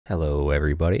Hello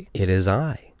everybody, it is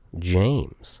I,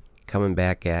 James, coming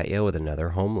back at you with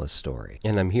another homeless story.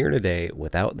 And I'm here today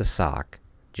without the sock,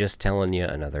 just telling you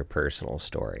another personal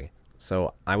story.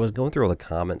 So I was going through all the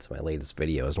comments of my latest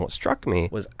videos, and what struck me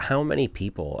was how many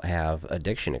people have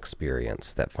addiction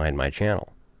experience that find my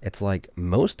channel. It's like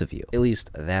most of you. At least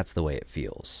that's the way it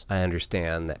feels. I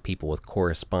understand that people with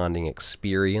corresponding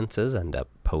experiences end up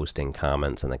posting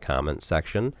comments in the comments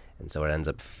section, and so it ends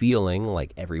up feeling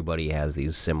like everybody has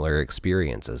these similar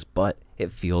experiences, but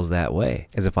it feels that way,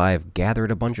 as if I've gathered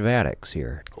a bunch of addicts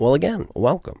here. Well, again,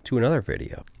 welcome to another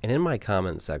video. And in my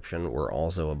comment section were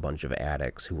also a bunch of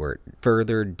addicts who were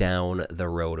further down the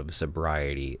road of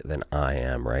sobriety than I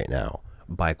am right now,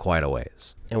 by quite a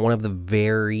ways. And one of the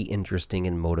very interesting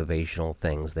and motivational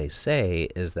things they say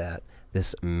is that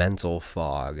this mental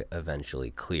fog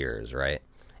eventually clears, right?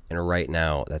 And right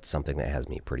now, that's something that has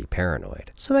me pretty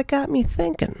paranoid. So that got me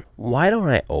thinking, why don't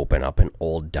I open up an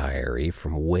old diary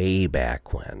from way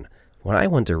back when I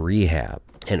went to rehab?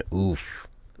 And oof,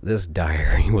 this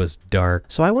diary was dark.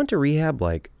 So I went to rehab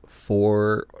like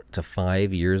 4 to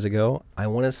 5 years ago. I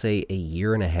want to say a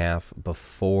year and a half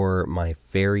before my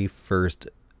very first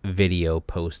video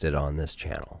posted on this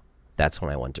channel. That's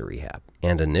when I went to rehab.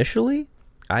 And initially,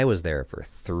 I was there for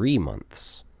 3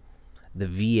 months. The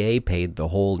VA paid the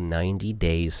whole 90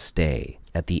 days stay.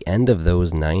 At the end of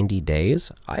those 90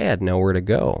 days, I had nowhere to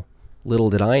go. Little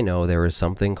did I know there was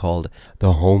something called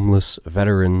the Homeless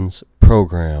Veterans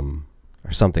Program,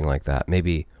 or something like that.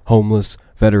 Maybe Homeless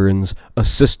Veterans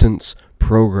Assistance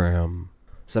Program.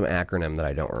 Some acronym that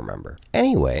I don't remember.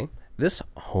 Anyway, this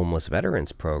Homeless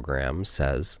Veterans Program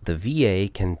says the VA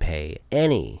can pay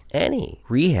any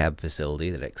rehab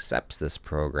facility that accepts this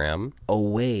program a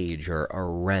wage or a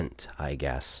rent, I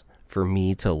guess, for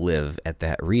me to live at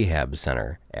that rehab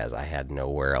center, as I had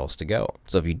nowhere else to go.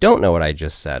 So if you don't know what I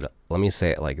just said, let me say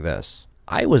it like this.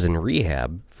 I was in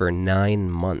rehab for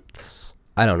 9 months.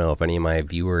 I don't know if any of my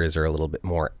viewers are a little bit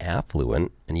more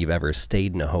affluent and you've ever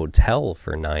stayed in a hotel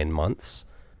for 9 months.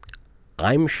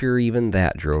 I'm sure even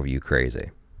that drove you crazy.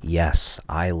 Yes,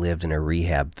 I lived in a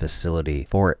rehab facility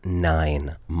for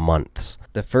 9 months.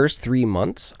 The first 3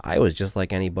 months, I was just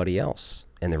like anybody else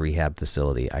in the rehab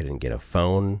facility. I didn't get a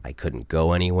phone. I couldn't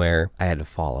go anywhere. I had to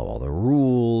follow all the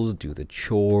rules, do the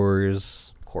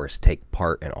chores, of course, take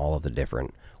part in all of the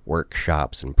different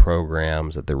workshops and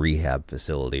programs that the rehab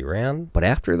facility ran. But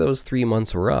after those 3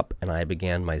 months were up and I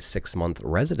began my 6-month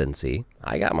residency,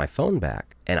 I got my phone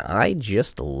back and I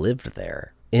just lived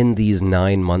there. In these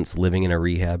 9 months living in a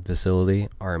rehab facility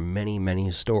are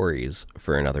many stories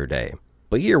for another day.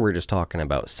 But here we're just talking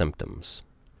about symptoms.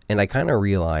 And I kind of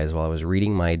realized while I was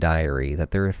reading my diary that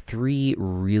there are 3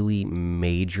 really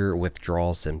major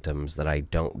withdrawal symptoms that I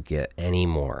don't get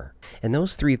anymore. And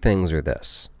those 3 things are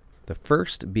this. The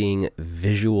first being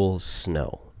visual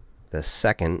snow, the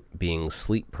second being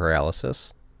sleep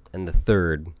paralysis, and the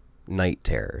third, night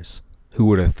terrors. Who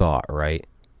would have thought, right?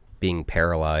 Being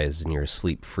paralyzed in your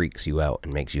sleep freaks you out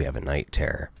and makes you have a night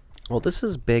terror. Well, this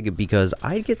is big because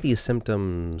I get these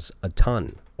symptoms a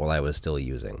ton while I was still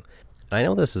using. I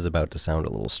know this is about to sound a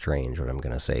little strange what I'm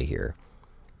going to say here.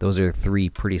 Those are 3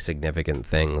 pretty significant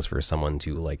things for someone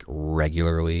to like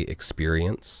regularly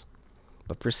experience.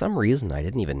 But for some reason, I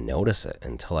didn't even notice it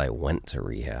until I went to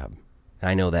rehab. And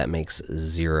I know that makes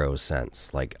 0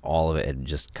 sense. Like, all of it had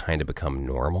just kind of become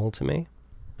normal to me.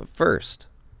 But first,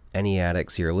 any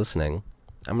addicts here listening,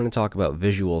 I'm going to talk about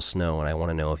visual snow, and I want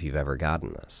to know if you've ever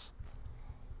gotten this.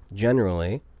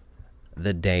 Generally,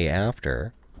 the day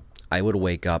after, I would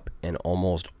wake up and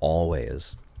almost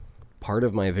always, part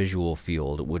of my visual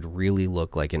field would really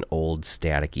look like an old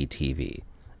staticky TV.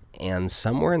 And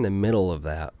somewhere in the middle of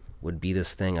that would be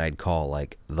this thing I'd call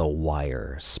like the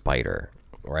wire spider,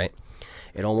 right?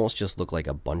 It almost just looked like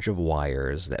a bunch of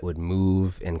wires that would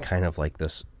move in kind of like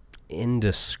this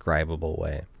indescribable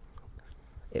way.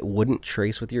 It wouldn't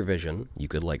trace with your vision. You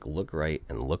could like look right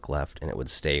and look left and it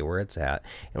would stay where it's at.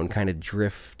 It would kind of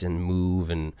drift and move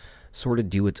and sort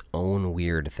of do its own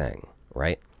weird thing,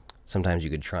 right? Sometimes you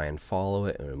could try and follow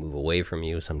it and it would move away from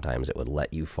you. Sometimes it would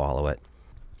let you follow it.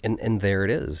 And there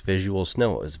it is, visual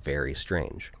snow. It was very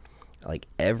strange. Like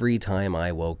every time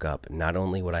I woke up, not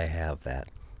only would I have that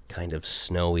kind of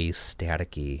snowy,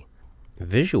 staticky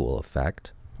visual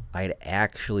effect, I'd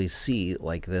actually see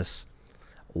like this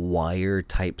wire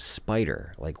type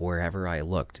spider. Like wherever I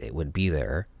looked, it would be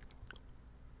there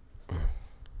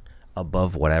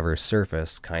above whatever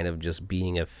surface, kind of just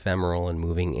being ephemeral and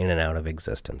moving in and out of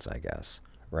existence, I guess.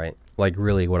 right? Like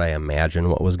really what I imagine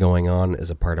what was going on is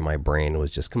a part of my brain was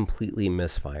just completely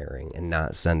misfiring and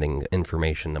not sending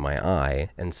information to my eye.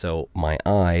 And so my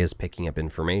eye is picking up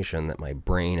information that my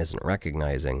brain isn't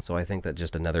recognizing. So I think that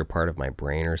just another part of my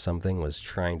brain or something was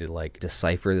trying to like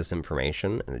decipher this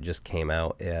information, and it just came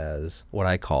out as what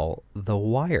I call the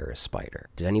wire spider.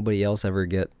 Did anybody else ever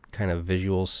get kind of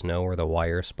visual snow or the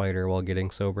wire spider while getting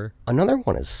sober? Another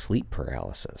one is sleep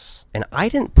paralysis. And I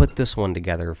didn't put this one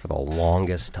together for the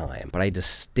longest time, but I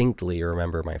distinctly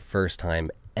remember my first time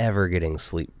ever getting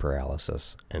sleep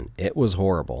paralysis, and it was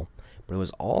horrible, but it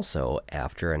was also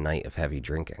after a night of heavy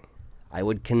drinking. I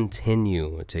would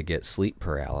continue to get sleep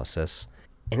paralysis,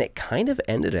 and it kind of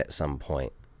ended at some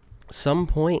point. Some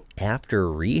point after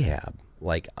rehab.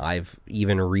 Like, I've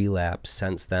even relapsed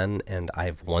since then, and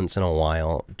I've once in a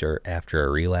while, after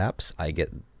a relapse, I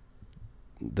get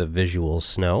the visual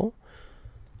snow,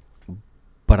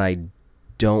 but I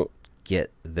don't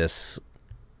get this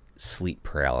sleep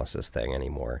paralysis thing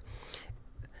anymore.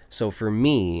 So for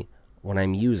me, when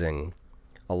I'm using,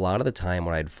 a lot of the time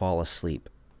when I'd fall asleep,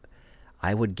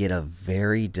 I would get a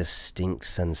very distinct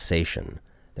sensation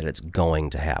that it's going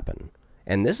to happen.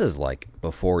 And this is like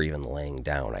before even laying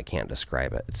down. I can't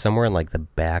describe it. It's somewhere in like the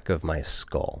back of my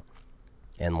skull.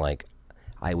 And like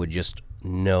I would just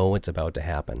know it's about to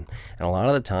happen. And a lot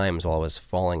of the times while I was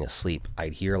falling asleep,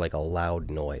 I'd hear like a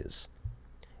loud noise.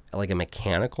 Like a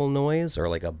mechanical noise or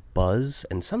like a buzz.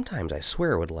 And sometimes I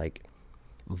swear it would like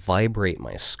vibrate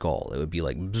my skull. It would be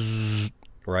like bzzz,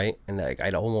 right? And like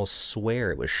I'd almost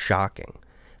swear it was shocking.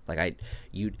 Like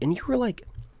you were like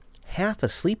half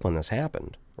asleep when this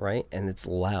happened. Right? And it's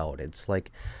loud. It's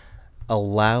like a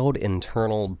loud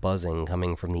internal buzzing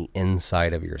coming from the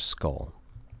inside of your skull.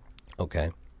 Okay?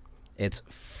 It's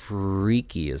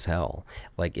freaky as hell.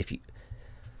 Like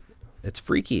it's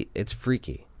freaky. It's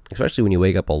freaky. Especially when you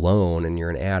wake up alone and you're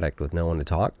an addict with no one to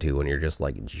talk to and you're just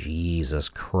like, Jesus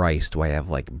Christ, do I have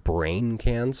like brain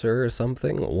cancer or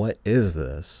something? What is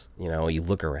this? You know, you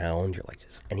look around, you're like,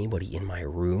 is anybody in my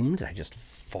room? Did I just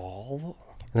fall?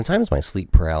 And the times my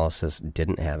sleep paralysis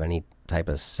didn't have any type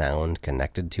of sound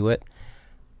connected to it,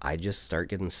 I just start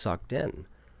getting sucked in.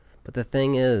 But the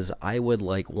thing is, I would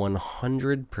like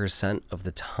 100% of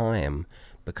the time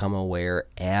become aware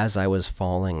as I was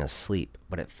falling asleep,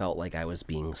 but it felt like I was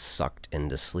being sucked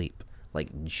into sleep.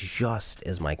 Like just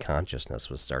as my consciousness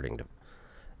was starting to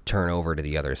turn over to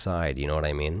the other side, you know what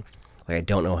I mean? Like I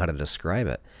don't know how to describe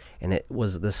it. And it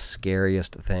was the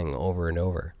scariest thing over and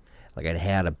over. Like I'd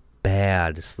had a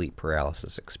bad sleep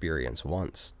paralysis experience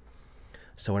once.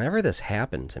 So whenever this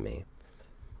happened to me,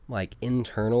 like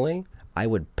internally, I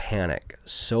would panic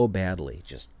so badly,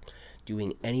 just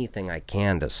doing anything I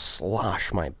can to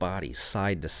slosh my body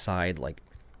side to side, like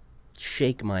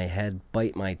shake my head,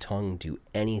 bite my tongue, do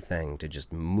anything to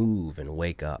just move and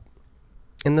wake up.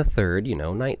 And the third,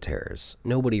 night terrors.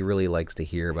 Nobody really likes to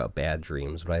hear about bad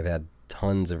dreams, but I've had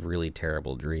tons of really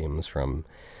terrible dreams, from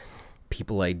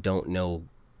people I don't know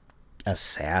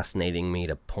assassinating me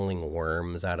to pulling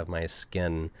worms out of my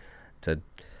skin to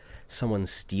someone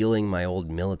stealing my old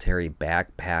military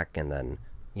backpack and then,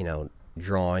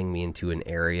 drawing me into an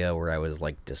area where I was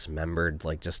like dismembered,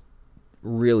 like just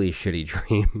really shitty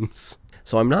dreams.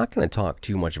 So I'm not going to talk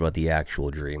too much about the actual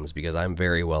dreams because I'm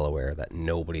very well aware that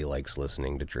nobody likes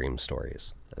listening to dream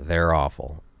stories. They're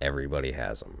awful. Everybody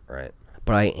has them, right?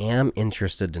 But I am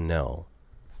interested to know,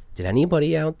 did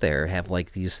anybody out there have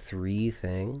like these three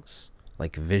things,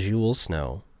 like visual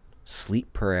snow,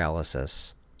 sleep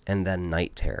paralysis, and then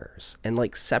night terrors? And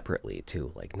like separately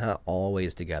too, like not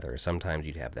always together. Sometimes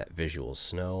you'd have that visual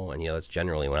snow, and that's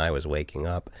generally when I was waking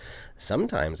up.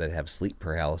 Sometimes I'd have sleep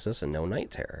paralysis and no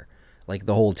night terror. Like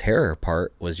the whole terror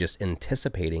part was just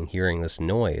anticipating hearing this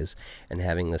noise and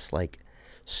having this like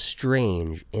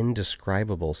strange,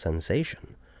 indescribable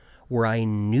sensation where I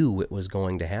knew it was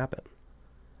going to happen.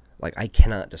 Like, I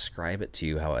cannot describe it to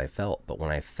you how I felt, but when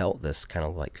I felt this kind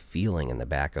of like feeling in the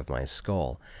back of my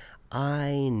skull,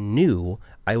 I knew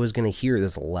I was going to hear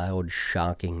this loud,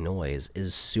 shocking noise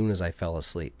as soon as I fell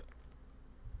asleep.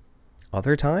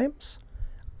 Other times,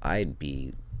 I'd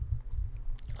be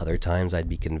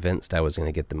convinced I was going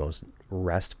to get the most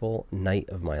restful night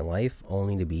of my life,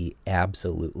 only to be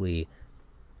absolutely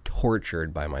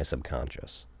tortured by my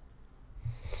subconscious.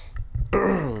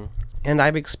 And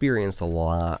I've experienced a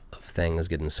lot of things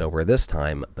getting sober this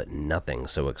time, but nothing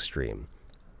so extreme.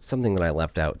 Something that I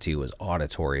left out too was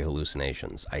auditory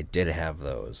hallucinations. I did have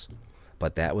those,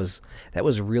 but that was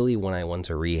really when I went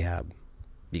to rehab,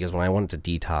 because when I wanted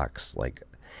to detox, like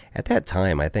at that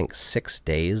time, I think 6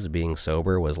 days being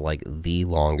sober was like the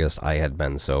longest I had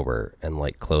been sober in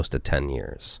like close to 10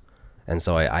 years. And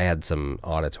so I had some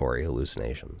auditory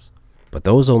hallucinations. But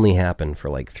those only happened for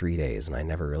like 3 days, and I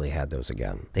never really had those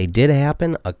again. They did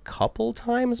happen a couple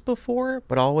times before,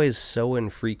 but always so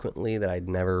infrequently that I'd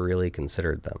never really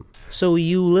considered them. So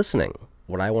you listening,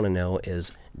 what I want to know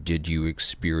is, did you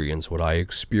experience what I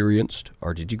experienced,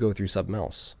 or did you go through something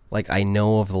else? Like, I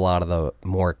know of a lot of the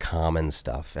more common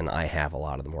stuff, and I have a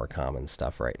lot of the more common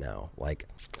stuff right now. Like,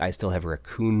 I still have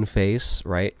raccoon face,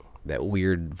 right? That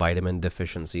weird vitamin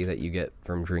deficiency that you get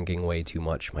from drinking way too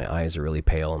much. My eyes are really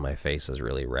pale and my face is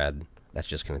really red. That's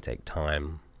just going to take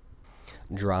time.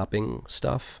 Dropping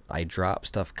stuff. I drop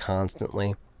stuff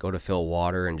constantly. Go to fill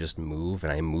water and just move,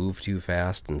 and I move too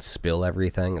fast and spill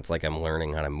everything. It's like I'm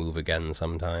learning how to move again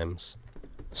sometimes.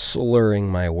 Slurring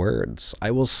my words. I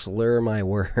will slur my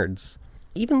words.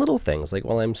 Even little things, like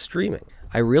while I'm streaming.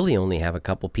 I really only have a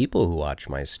couple people who watch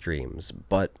my streams,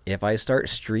 but if I start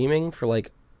streaming for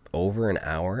like over an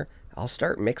hour, I'll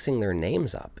start mixing their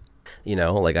names up. You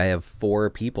know, like I have 4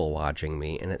 people watching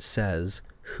me and it says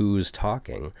who's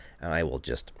talking, and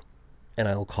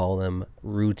I'll call them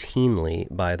routinely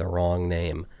by the wrong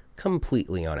name,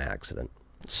 completely on accident.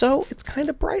 So it's kind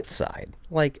of bright side.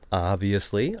 Like,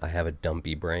 obviously, I have a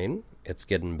dumpy brain. It's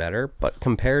getting better, but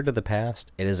compared to the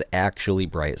past, it is actually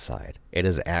bright side. It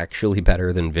is actually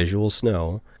better than visual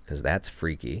snow, because that's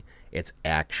freaky. It's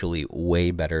actually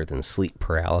way better than sleep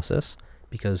paralysis,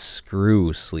 because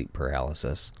screw sleep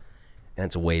paralysis. And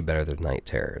it's way better than night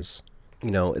terrors.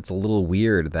 You know, it's a little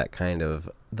weird that kind of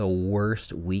the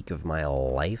worst week of my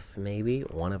life, maybe,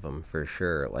 one of them for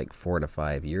sure, like 4 to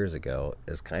 5 years ago,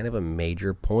 is kind of a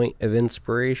major point of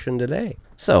inspiration today.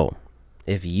 So,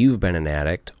 if you've been an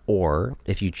addict, or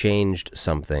if you changed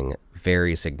something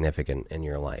very significant in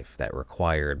your life that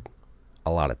required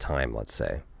a lot of time, let's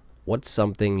say, what's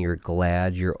something you're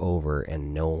glad you're over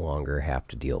and no longer have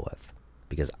to deal with?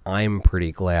 Because I'm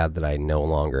pretty glad that I no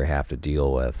longer have to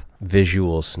deal with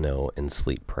visual snow and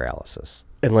sleep paralysis.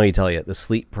 And let me tell you, the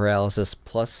sleep paralysis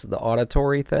plus the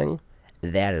auditory thing,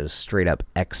 that is straight up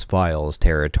X-Files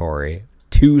territory.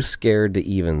 Too scared to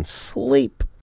even sleep.